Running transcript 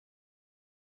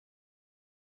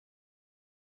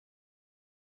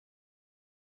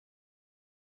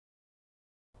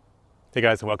Hey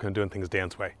guys, and welcome to Doing Things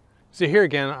Dan's Way. So here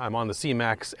again, I'm on the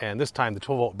C-Max, and this time the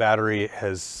 12-volt battery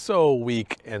is so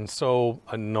weak and so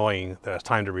annoying that it's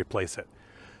time to replace it.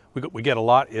 We get a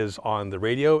lot is on the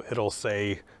radio. It'll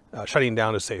say shutting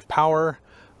down to save power.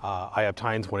 I have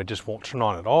times when it just won't turn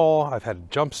on at all. I've had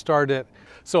to jump start it.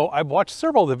 So I've watched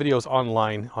several of the videos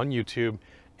online on YouTube,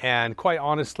 and quite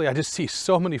honestly, I just see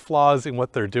so many flaws in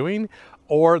what they're doing,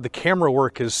 or the camera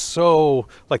work is so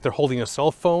like they're holding a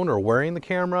cell phone or wearing the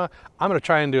camera. I'm gonna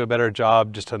try and do a better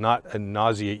job just to not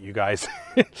nauseate you guys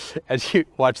as you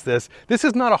watch this. This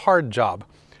is not a hard job.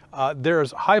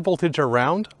 There's high voltage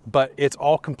around, but it's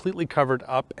all completely covered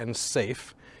up and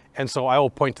safe. And so I will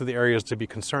point to the areas to be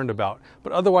concerned about.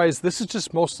 But otherwise, this is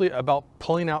just mostly about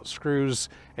pulling out screws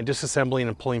and disassembling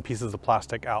and pulling pieces of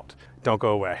plastic out. Don't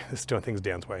go away. This is Doing Things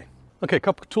Dan's Way. Okay, a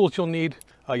couple of tools you'll need.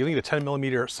 You'll need a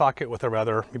 10mm socket with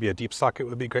maybe a deep socket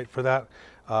would be great for that.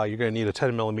 You're gonna need a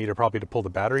 10mm probably to pull the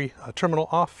battery terminal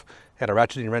off, and a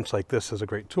ratcheting wrench like this is a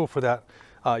great tool for that.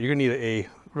 You're gonna need a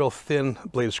real thin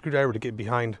bladed screwdriver to get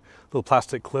behind little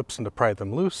plastic clips and to pry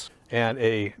them loose. And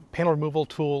a panel removal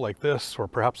tool like this, or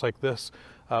perhaps like this,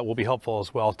 will be helpful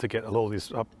as well to get a little of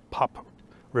these pop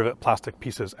rivet plastic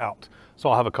pieces out. So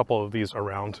I'll have a couple of these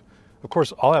around. Of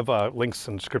course, I'll have links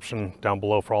in the description down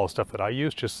below for all the stuff that I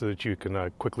use, just so that you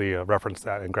can quickly reference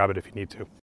that and grab it if you need to.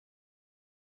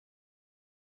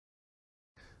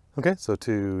 Okay, so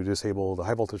to disable the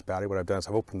high voltage battery, what I've done is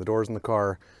I've opened the doors in the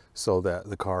car so that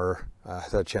the car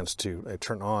has a chance to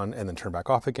turn on and then turn back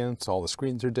off again. So all the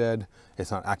screens are dead. It's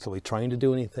not actively trying to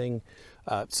do anything.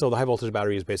 So the high voltage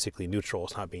battery is basically neutral.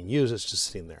 It's not being used, it's just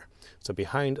sitting there. So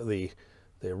behind the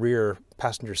rear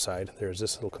passenger side, there's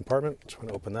this little compartment. Just want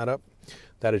to open that up.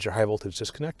 That is your high voltage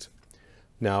disconnect.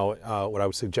 Now, what I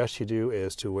would suggest you do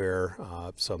is to wear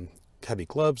some heavy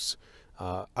gloves.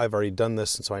 I've already done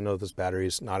this, and so I know this battery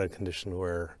is not in condition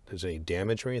where there's any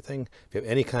damage or anything. If you have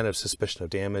any kind of suspicion of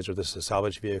damage, or this is a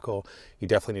salvage vehicle, you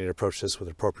definitely need to approach this with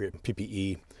appropriate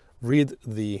PPE. Read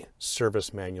the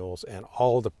service manuals and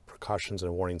all the precautions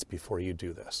and warnings before you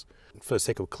do this. For the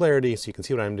sake of clarity, so you can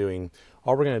see what I'm doing,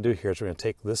 all we're going to do here is we're going to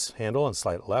take this handle and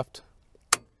slide it left,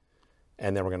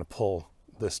 and then we're going to pull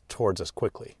this towards us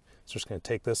quickly. So we're just going to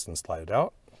take this and slide it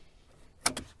out,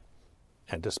 and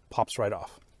it just pops right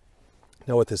off.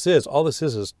 Now what this is, all this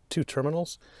is two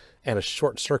terminals and a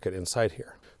short circuit inside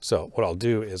here. So what I'll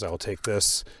do is I'll take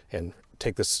this and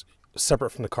take this separate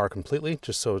from the car completely,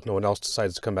 just so no one else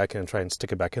decides to come back in and try and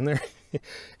stick it back in there.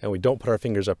 And we don't put our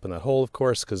fingers up in that hole, of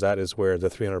course, because that is where the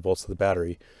 300 volts of the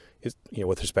battery is,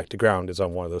 with respect to ground, is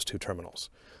on one of those two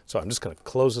terminals. So I'm just going to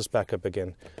close this back up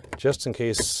again, just in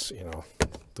case,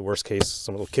 the worst case,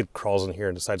 some little kid crawls in here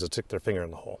and decides to stick their finger in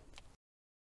the hole.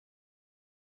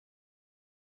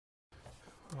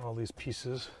 All these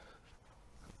pieces.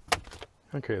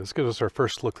 Okay, this gives us our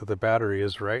first look that the battery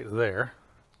is right there.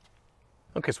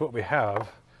 Okay, so what we have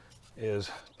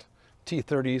is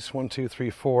T30s, 1, 2, 3,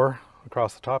 4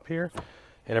 across the top here,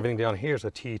 and everything down here is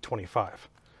a T25.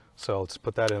 So let's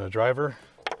put that in a driver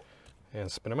and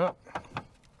spin them out.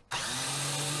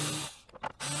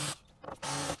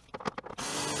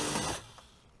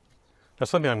 Now,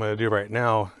 something I'm going to do right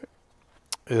now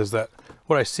is that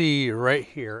what I see right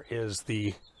here is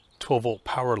the 12-volt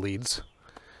power leads.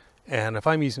 And if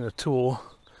I'm using a tool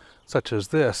such as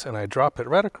this and I drop it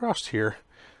right across here,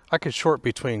 I could short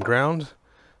between ground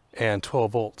and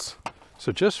 12 volts.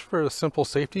 So just for the simple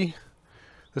safety,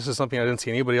 this is something I didn't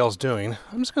see anybody else doing.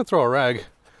 I'm just going to throw a rag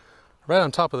right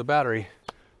on top of the battery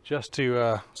just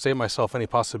to save myself any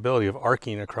possibility of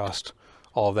arcing across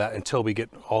all of that until we get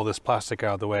all this plastic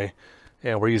out of the way,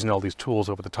 and we're using all these tools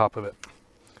over the top of it.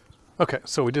 Okay,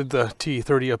 so we did the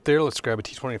T30 up there. Let's grab a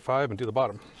T25 and do the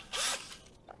bottom.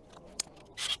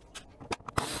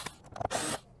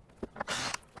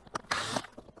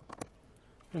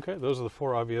 Okay, those are the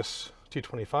four obvious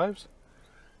T25s.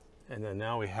 And then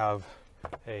now we have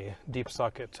a deep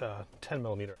socket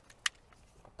 10mm.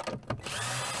 And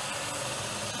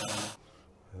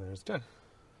there's 10. Okay,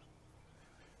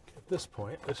 at this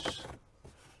point, these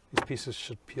pieces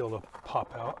should be able to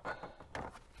pop out.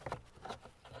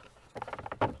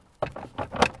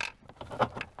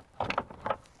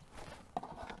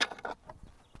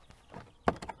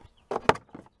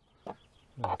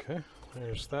 Okay,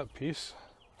 there's that piece.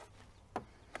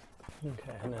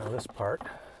 Okay, now this part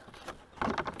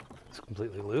is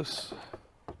completely loose.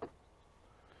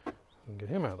 And get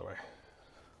him out of the way.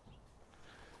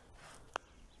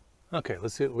 Okay,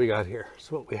 let's see what we got here.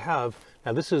 So what we have,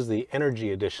 now this is the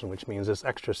energy edition, which means this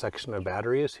extra section of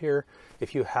battery is here.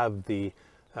 If you have the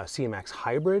CMAX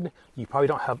hybrid, you probably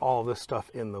don't have all of this stuff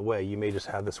in the way. You may just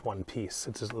have this one piece.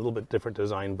 It's just a little bit different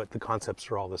design, but the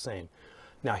concepts are all the same.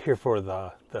 Now here for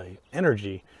the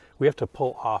energy, we have to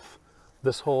pull off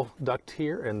this whole duct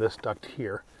here and this duct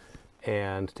here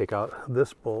and take out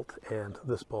this bolt and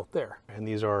this bolt there. And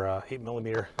these are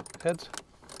 8mm heads.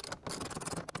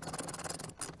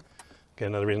 Again,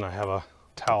 another reason I have a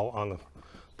towel on the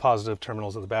positive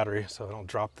terminals of the battery so I don't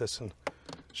drop this and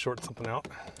short something out.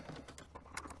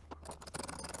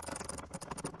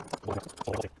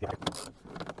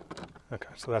 Okay,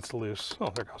 so that's loose.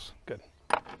 Oh, there it goes. Good.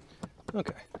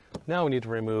 Okay, now we need to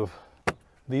remove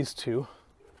these two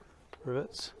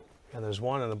rivets, and there's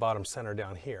one in the bottom center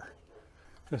down here.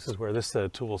 This is where this set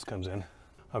of tools comes in.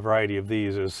 A variety of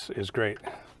these is great.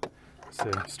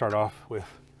 So start off with,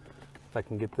 if I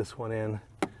can get this one in.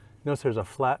 Notice there's a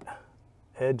flat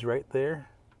edge right there.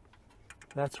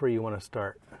 That's where you want to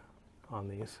start on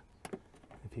these.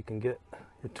 If you can get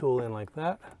your tool in like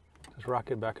that, just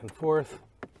rock it back and forth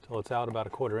until it's out about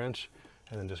 1/4 inch,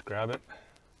 and then just grab it.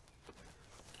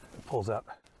 It pulls out.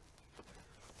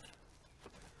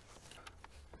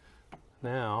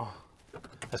 Now,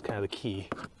 that's kind of the key.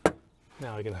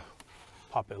 Now we're gonna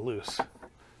pop it loose.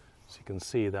 So you can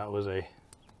see that was a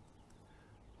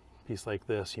piece like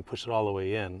this. You push it all the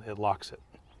way in, it locks it.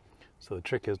 So the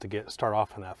trick is to start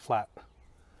off in that flat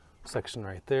section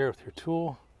right there with your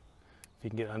tool. If you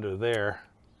can get under there,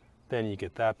 then you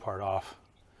get that part off,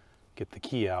 get the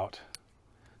key out,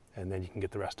 and then you can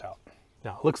get the rest out.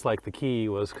 Now it looks like the key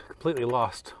was completely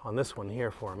lost on this one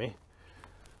here for me.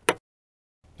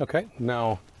 Okay,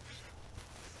 now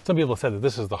some people said that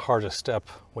this is the hardest step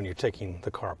when you're taking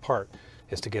the car apart,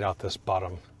 is to get out this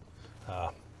bottom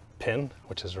pin,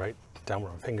 which is right down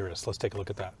where my finger is. Let's take a look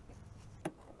at that.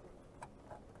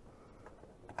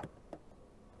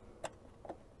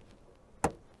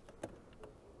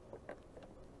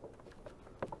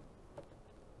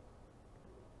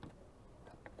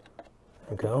 There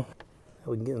we go.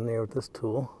 Now we can get in there with this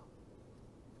tool.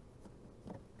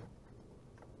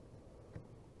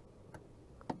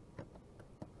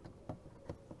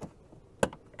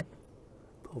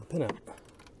 Pull the pin out.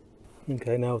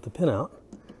 Okay, now with the pin out,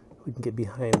 we can get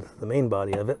behind the main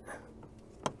body of it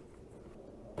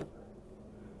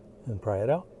and pry it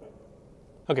out.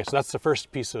 Okay, so that's the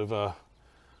first piece of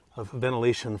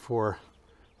ventilation for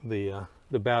the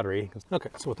battery. Okay,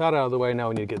 so with that out of the way, now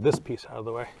we need to get this piece out of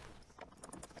the way.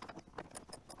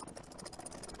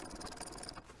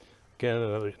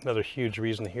 Again, another huge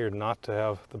reason here not to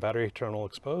have the battery terminal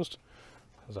exposed,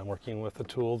 because I'm working with a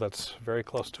tool that's very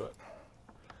close to it.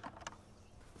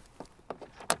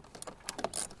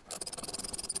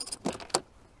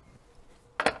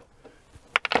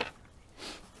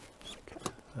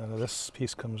 Now this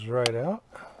piece comes right out,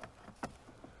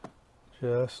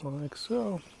 just like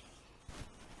so.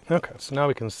 Okay, so now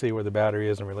we can see where the battery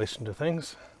is in relation to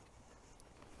things.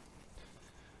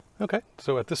 Okay,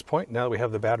 so at this point, now that we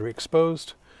have the battery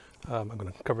exposed, I'm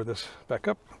going to cover this back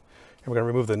up, and we're going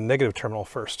to remove the negative terminal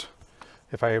first.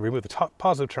 If I remove the top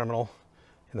positive terminal,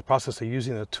 in the process of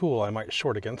using the tool, I might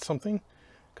short against something,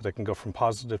 because I can go from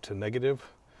positive to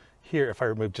negative. Here, if I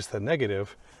remove just the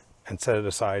negative and set it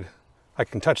aside, I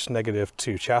can touch negative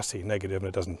to chassis negative and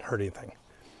it doesn't hurt anything.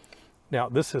 Now,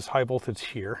 this is high voltage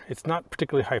here. It's not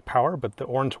particularly high power, but the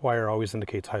orange wire always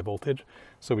indicates high voltage,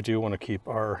 so we do want to keep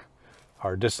our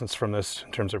distance from this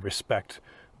in terms of respect,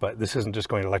 but this isn't just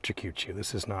going to electrocute you.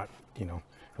 This is not, you know,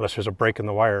 unless there's a break in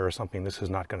the wire or something, this is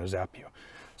not going to zap you.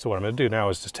 So what I'm going to do now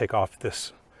is just take off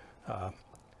this,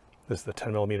 this is the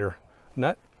 10mm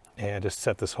nut, and just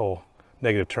set this whole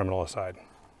negative terminal aside.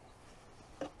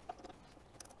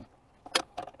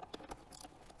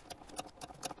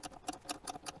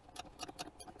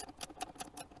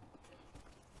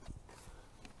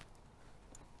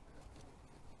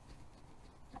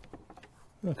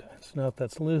 Okay, so now if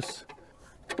that's loose,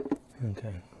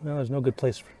 okay, well there's no good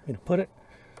place for me to put it,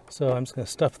 so I'm just going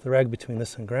to stuff the rag between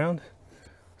this and ground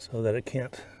so that it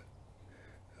can't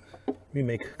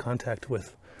remake contact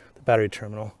with the battery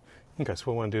terminal. Okay, so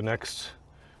what we want to do next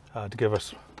to give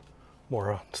us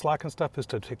more slack and stuff is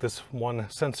to take this one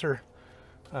sensor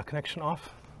connection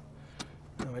off.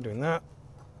 How am I doing that?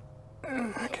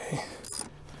 Okay,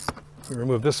 if we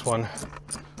remove this one,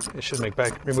 it should make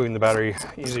removing the battery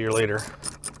easier later.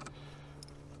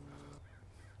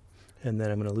 And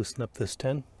then I'm going to loosen up this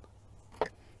 10.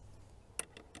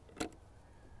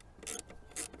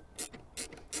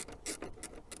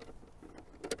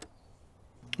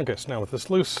 Okay, so now with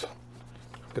this loose,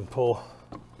 I can pull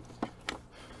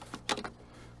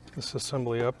this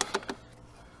assembly up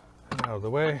and out of the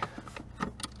way.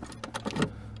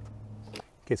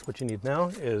 Okay, so what you need now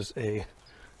is a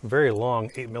very long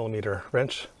 8mm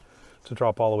wrench to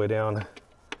drop all the way down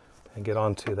and get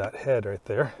onto that head right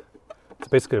there. It's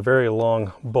basically a very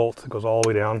long bolt that goes all the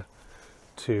way down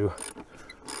to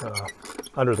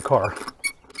under the car.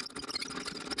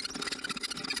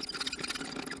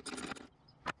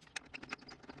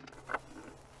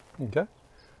 Okay.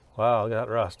 Wow, look at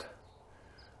that rust.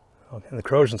 Okay, and the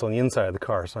corrosion's on the inside of the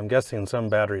car, so I'm guessing some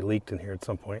battery leaked in here at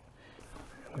some point.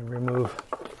 We remove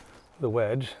the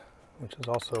wedge, which is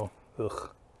also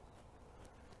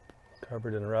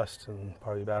covered in rust and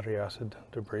probably battery acid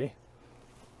debris.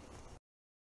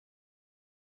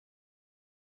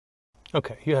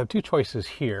 Okay, you have two choices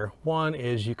here. One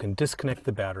is you can disconnect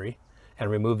the battery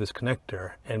and remove this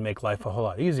connector and make life a whole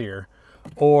lot easier,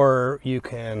 or you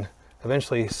can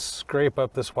eventually scrape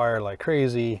up this wire like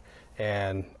crazy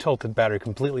and tilt the battery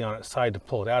completely on its side to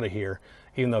pull it out of here,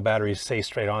 even though batteries say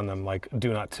straight on them like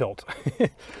do not tilt.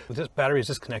 This battery is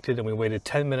disconnected and we waited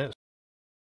 10 minutes.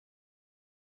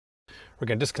 We're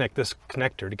going to disconnect this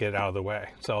connector to get it out of the way.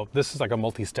 So this is like a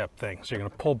multi-step thing. So you're going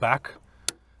to pull back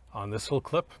on this little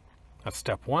clip. That's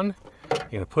step one. You're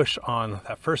going to push on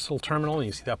that first little terminal, and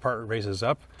you see that part raises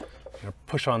up. You're going to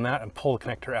push on that and pull the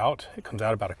connector out. It comes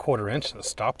out about 1/4 inch and it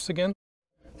stops again.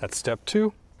 That's step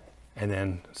two. And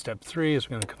then step three is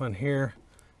we're going to come in here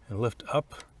and lift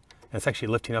up. And it's actually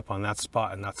lifting up on that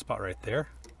spot and that spot right there.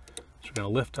 So we're going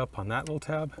to lift up on that little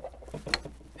tab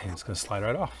and it's going to slide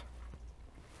right off.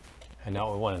 And now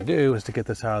what we want to do is to get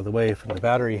this out of the way from the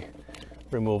battery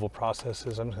removal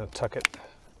processes. I'm just going to tuck it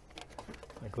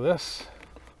like this.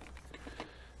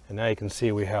 And now you can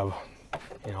see we have,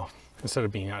 you know, instead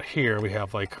of being out here, we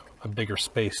have like a bigger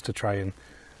space to try and,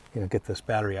 you know, get this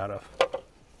battery out of.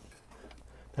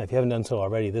 Now, if you haven't done so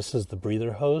already, this is the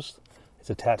breather hose. It's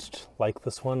attached like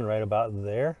this one right about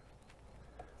there.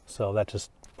 So that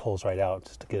just pulls right out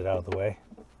just to get it out of the way.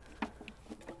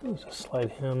 Just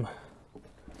slide him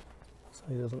so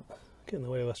he doesn't get in the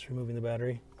way of us removing the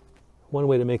battery. One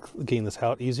way to make getting this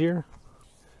out easier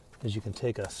is you can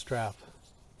take a strap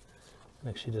and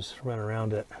actually just run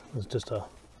around it. It's just a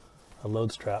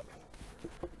load strap.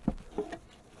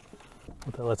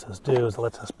 What that lets us do is it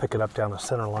lets us pick it up down the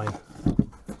center line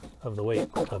of the weight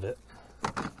of it.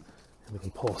 And we can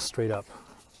pull straight up.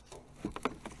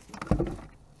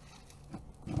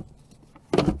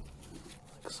 Like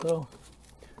so.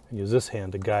 And use this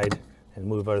hand to guide and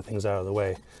move other things out of the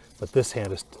way. But this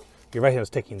hand is, your right hand is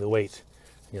taking the weight,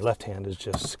 and your left hand is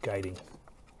just guiding.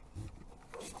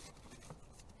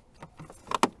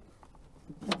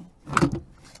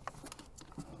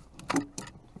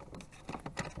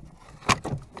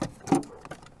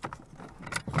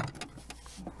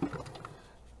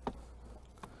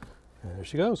 There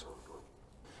she goes.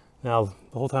 Now,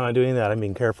 the whole time I'm doing that, I'm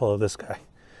being careful of this guy.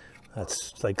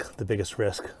 That's like the biggest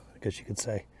risk, I guess you could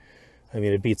say. I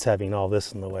mean, it beats having all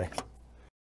this in the way.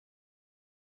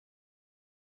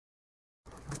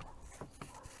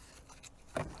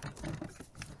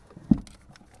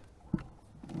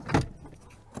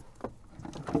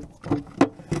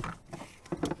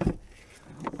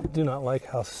 I do not like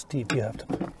how steep you have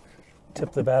to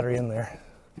tip the battery in there.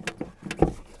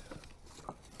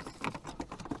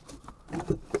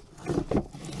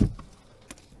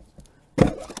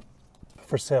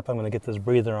 First step, I'm going to get this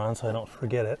breather on so I don't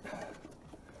forget it.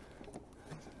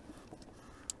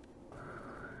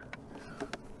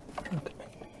 Okay.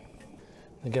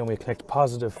 Again, we connect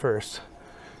positive first,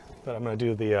 but I'm going to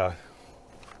do the,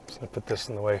 just going to put this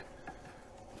in the way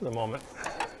for the moment,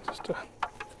 just to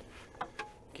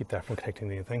keep that from connecting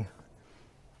to anything.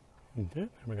 Okay, and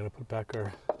we're going to put back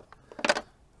our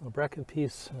little bracket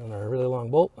piece and our really long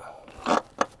bolt. Kind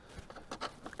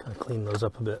of clean those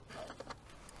up a bit.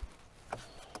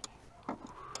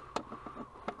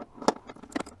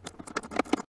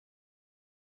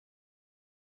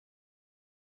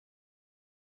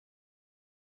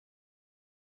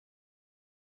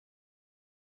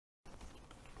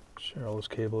 Sure, all those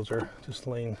cables are just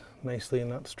laying nicely and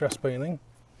not stressed by anything.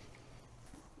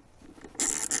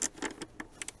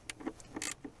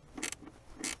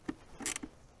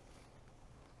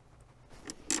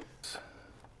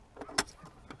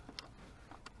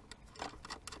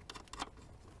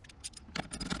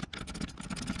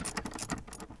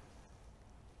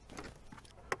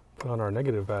 Put on our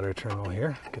negative battery terminal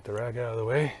here, get the rag out of the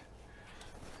way.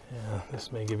 Yeah,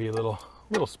 this may give you a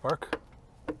little spark.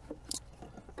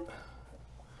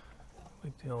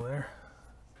 Big deal there.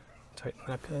 Tighten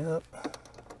that guy up.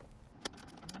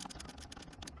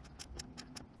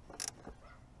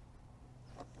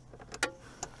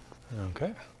 Okay.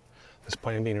 At this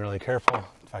point I'm being really careful.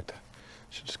 In fact, I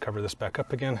should just cover this back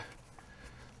up again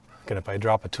Again, if I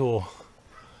drop a tool,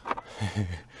 if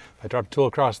I drop a tool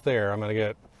across there, I'm gonna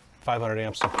get 500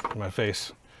 amps in my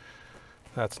face.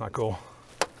 That's not cool.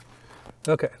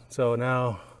 Okay, so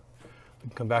now we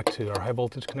can come back to our high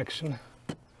voltage connection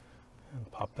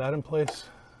and pop that in place.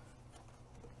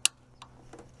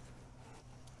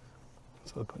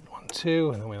 So 1,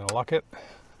 2, and then we're gonna lock it.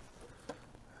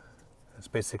 It's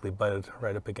basically butted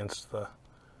right up against the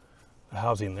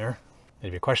housing there. And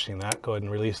if you're questioning that, go ahead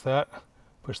and release that.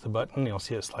 Push the button, you'll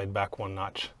see it slide back 1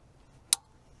 notch.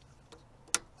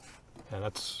 And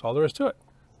that's all there is to it.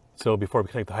 So before we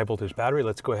connect the high voltage battery,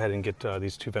 let's go ahead and get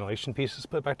these 2 ventilation pieces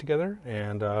put back together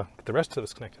and get the rest of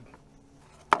this connected.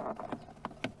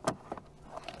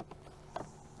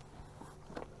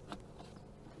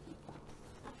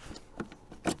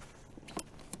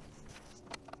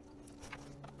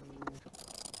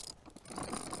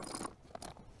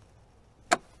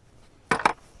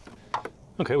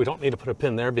 Okay, we don't need to put a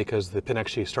pin there because the pin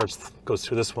actually goes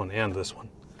through this one and this one.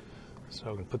 So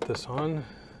I'm going to put this on,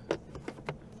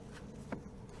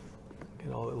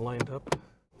 get all it lined up,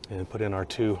 and put in our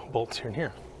 2 bolts here and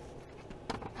here.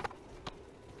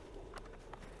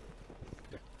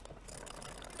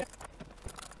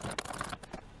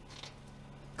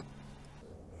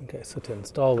 Okay, so to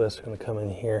install this, we're going to come in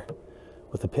here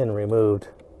with the pin removed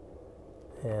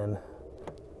and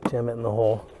jam it in the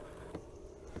hole.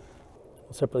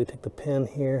 We'll separately take the pin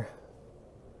here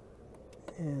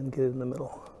and get it in the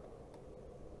middle.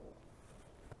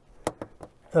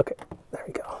 Okay, there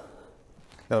we go.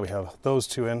 Now that we have those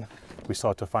 2 in, we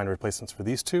still have to find replacements for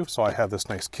these 2. So I have this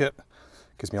nice kit.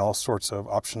 Gives me all sorts of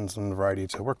options and variety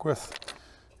to work with.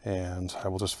 And I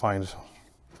will just find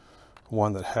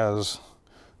one that has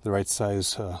the right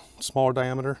size, smaller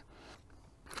diameter.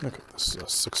 Okay, this is a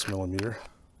 6mm.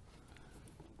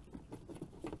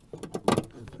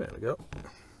 There we go.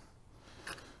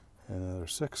 And another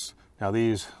 6. Now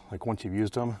these, like once you've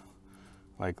used them,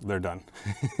 like they're done.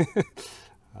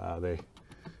 They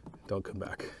don't come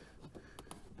back.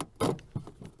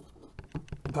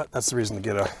 But that's the reason to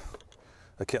get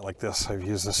a kit like this. I've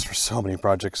used this for so many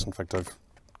projects. In fact, I've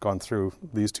gone through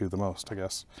these 2 the most, I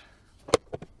guess.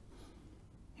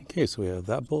 Okay, so we have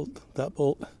that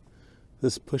bolt,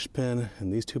 this push pin,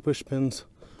 and these 2 push pins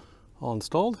all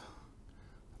installed.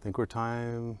 I think we're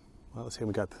well, let's see,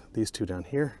 we got these 2 down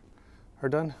here are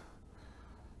done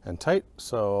and tight.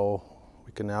 So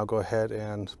we can now go ahead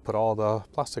and put all the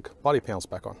plastic body panels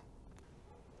back on.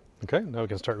 Okay, now we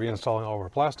can start reinstalling all of our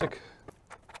plastic.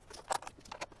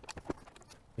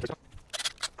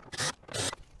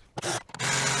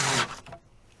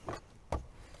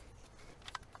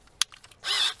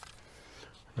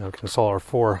 Now we can install our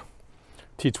 4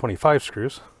 T25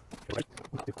 screws.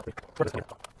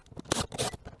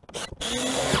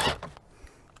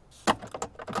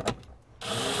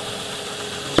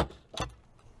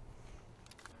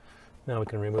 Now we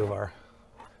can remove our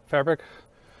fabric,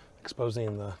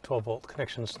 exposing the 12-volt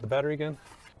connections to the battery again.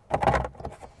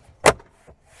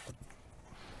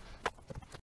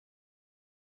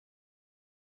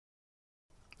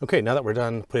 Okay, now that we're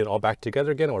done putting it all back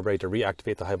together again, and we're ready to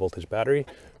reactivate the high voltage battery,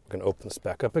 we're going to open this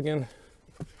back up again.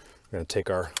 We're going to take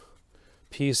our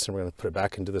piece and we're going to put it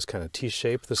back into this kind of T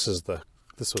shape. This was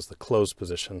the closed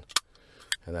position,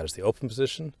 and that is the open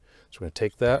position. So we're going to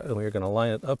take that and we're going to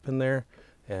line it up in there.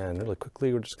 And really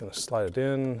quickly, we're just going to slide it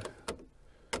in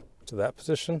to that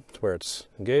position to where it's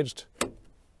engaged,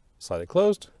 slide it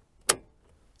closed,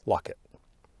 lock it.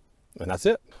 And that's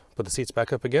it. Put the seats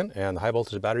back up again, and the high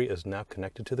voltage battery is now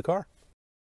connected to the car.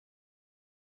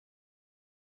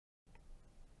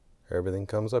 Everything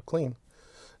comes up clean.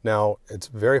 Now, it's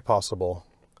very possible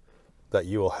that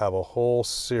you will have a whole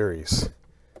series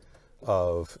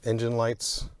of engine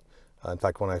lights. In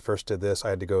fact, when I first did this, I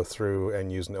had to go through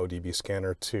and use an ODB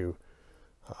scanner to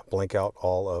blank out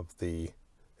all of the,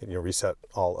 reset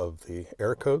all of the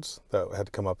error codes that had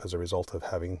to come up as a result of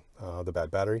having the bad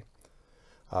battery.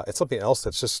 It's something else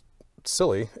that's just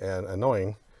silly and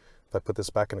annoying. If I put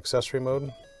this back in accessory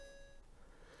mode,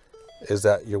 is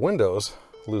that your windows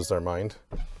lose their mind.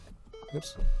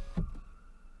 Oops.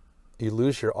 You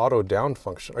lose your auto down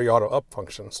function or your auto up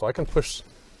function. So I can push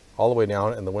all the way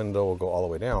down and the window will go all the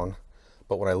way down.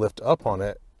 But when I lift up on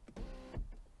it,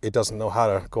 it doesn't know how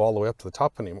to go all the way up to the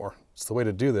top anymore. So the way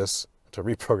to do this, to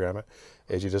reprogram it,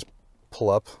 is you just pull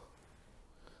up.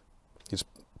 You just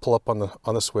pull up on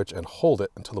the switch and hold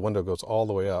it until the window goes all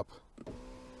the way up.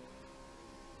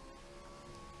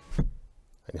 And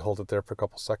you hold it there for a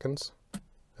couple seconds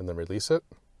and then release it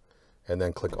and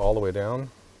then click all the way down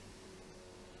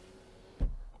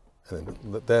and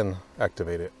then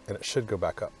activate it and it should go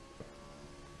back up.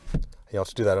 You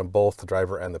also do that on both the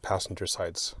driver and the passenger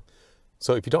sides.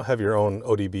 So if you don't have your own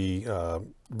ODB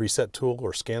reset tool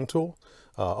or scan tool,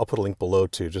 I'll put a link below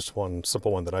to just one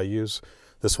simple one that I use.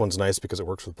 This one's nice because it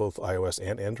works with both iOS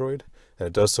and Android, and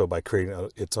it does so by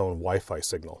creating its own Wi-Fi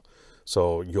signal.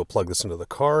 So you'll plug this into the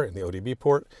car in the ODB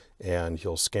port, and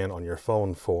you'll scan on your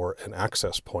phone for an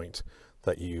access point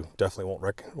that you definitely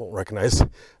won't recognize.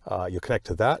 You'll connect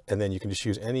to that, and then you can just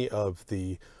use any of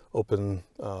the open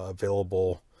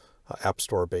available App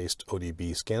Store based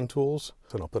ODB scan tools.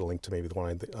 And I'll put a link to maybe the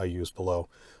one I use below.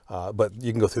 But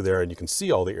you can go through there and you can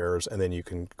see all the errors, and then you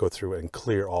can go through and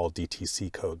clear all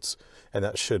DTC codes. And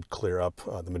that should clear up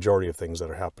the majority of things that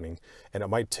are happening. And it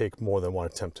might take more than one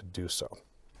attempt to do so.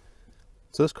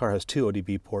 So this car has two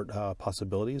ODB port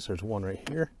possibilities. There's one right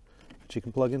here that you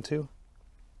can plug into.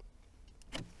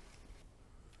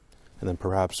 And then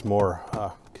perhaps more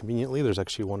conveniently, there's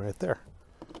actually one right there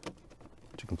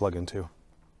that you can plug into.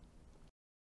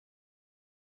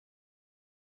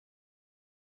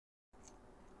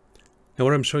 Now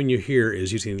what I'm showing you here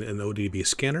is using an ODB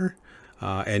scanner,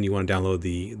 and you want to download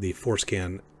the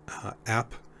ForScan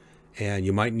app, and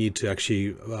you might need to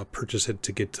actually purchase it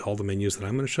to get all the menus that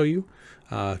I'm going to show you,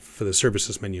 for the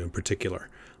services menu in particular.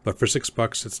 But for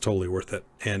 $6, it's totally worth it,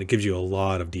 and it gives you a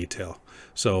lot of detail.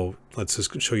 So let's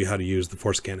just show you how to use the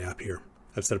ForScan app here.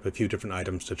 I've set up a few different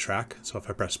items to track. So if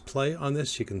I press play on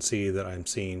this, you can see that I'm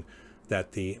seeing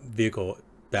that the vehicle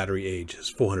battery age is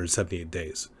 478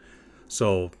 days.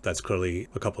 So that's clearly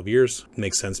a couple of years. It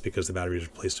makes sense because the battery was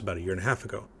replaced about 1.5 years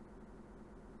ago.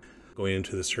 Going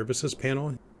into the services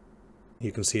panel,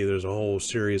 you can see there's a whole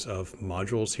series of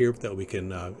modules here that we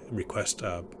can request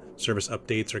service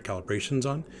updates or calibrations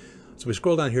on. So we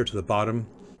scroll down here to the bottom,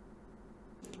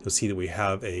 you'll see that we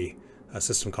have a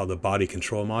system called the body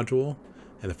control module.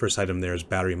 And the first item there is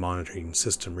battery monitoring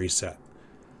system reset.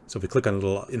 So if we click on the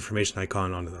little information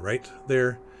icon on the right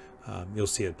there, you'll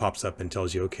see it pops up and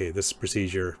tells you, okay, this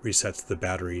procedure resets the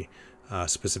battery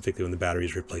specifically when the battery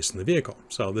is replaced in the vehicle.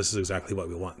 So this is exactly what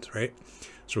we want, right?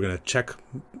 So we're going to check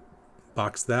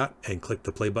box that and click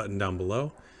the play button down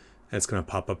below. And it's going to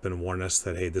pop up and warn us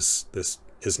that, hey, this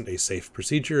isn't a safe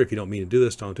procedure. If you don't mean to do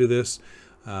this, don't do this.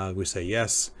 We say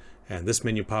yes. And this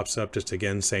menu pops up just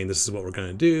again saying this is what we're going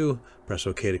to do. Press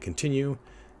OK to continue.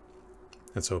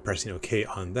 And so pressing OK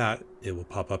on that, it will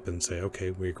pop up and say,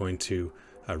 okay, we're going to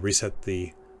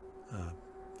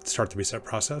start the reset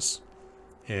process,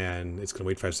 and it's going to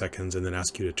wait 5 seconds and then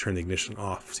ask you to turn the ignition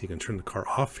off. So you can turn the car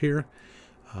off here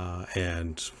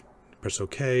and press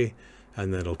OK,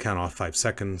 and then it'll count off 5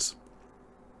 seconds,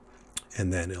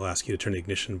 and then it'll ask you to turn the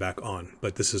ignition back on.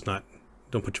 But this is not,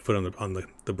 don't put your foot on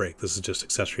the brake. This is just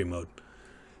accessory mode.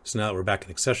 So now that we're back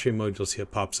in accessory mode, you'll see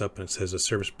it pops up and it says a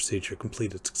service procedure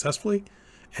completed successfully,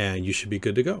 and you should be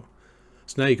good to go.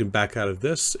 So now you can back out of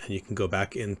this and you can go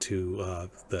back into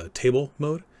the table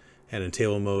mode. And in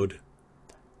table mode,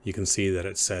 you can see that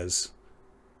it says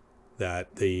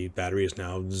that the battery is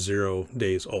now 0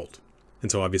 days old.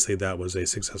 And so obviously that was a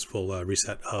successful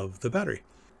reset of the battery.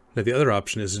 Now the other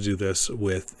option is to do this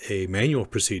with a manual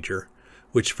procedure,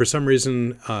 which for some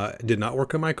reason did not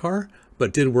work on my car,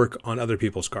 but did work on other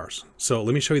people's cars. So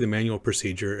let me show you the manual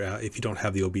procedure if you don't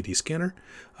have the OBD scanner,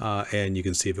 and you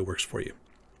can see if it works for you.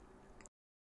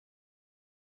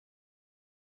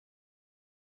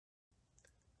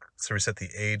 So reset the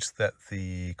age that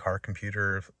the car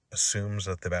computer assumes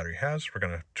that the battery has. We're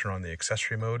going to turn on the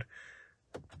accessory mode,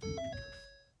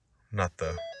 not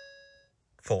the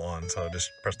full on. So just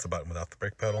press the button without the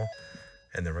brake pedal.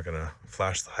 And then we're going to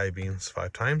flash the high beams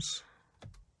 5 times.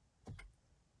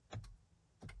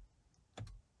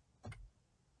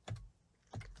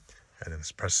 And then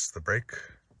press the brake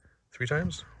 3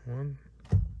 times. 1,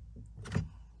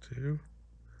 2.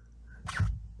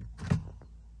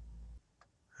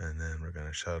 And then we're going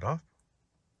to shut it off.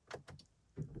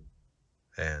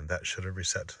 And that should have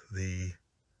reset the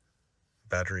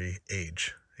battery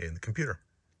age in the computer.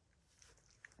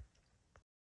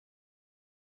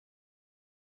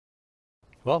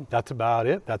 Well, that's about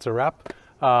it. That's a wrap.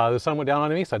 The sun went down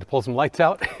on me, so I had to pull some lights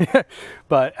out.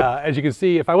 But as you can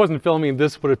see, if I wasn't filming,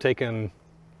 this would have taken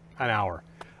an hour.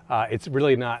 It's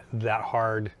really not that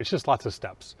hard. It's just lots of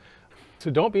steps. So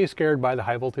don't be scared by the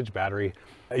high voltage battery.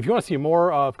 If you want to see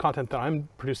more of content that I'm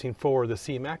producing for the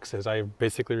C-Max, as I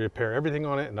basically repair everything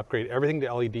on it and upgrade everything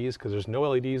to LEDs, because there's no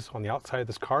LEDs on the outside of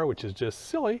this car, which is just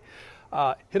silly,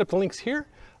 hit up the links here,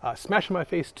 smash in my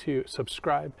face to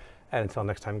subscribe, and until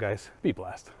next time, guys, be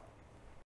blessed.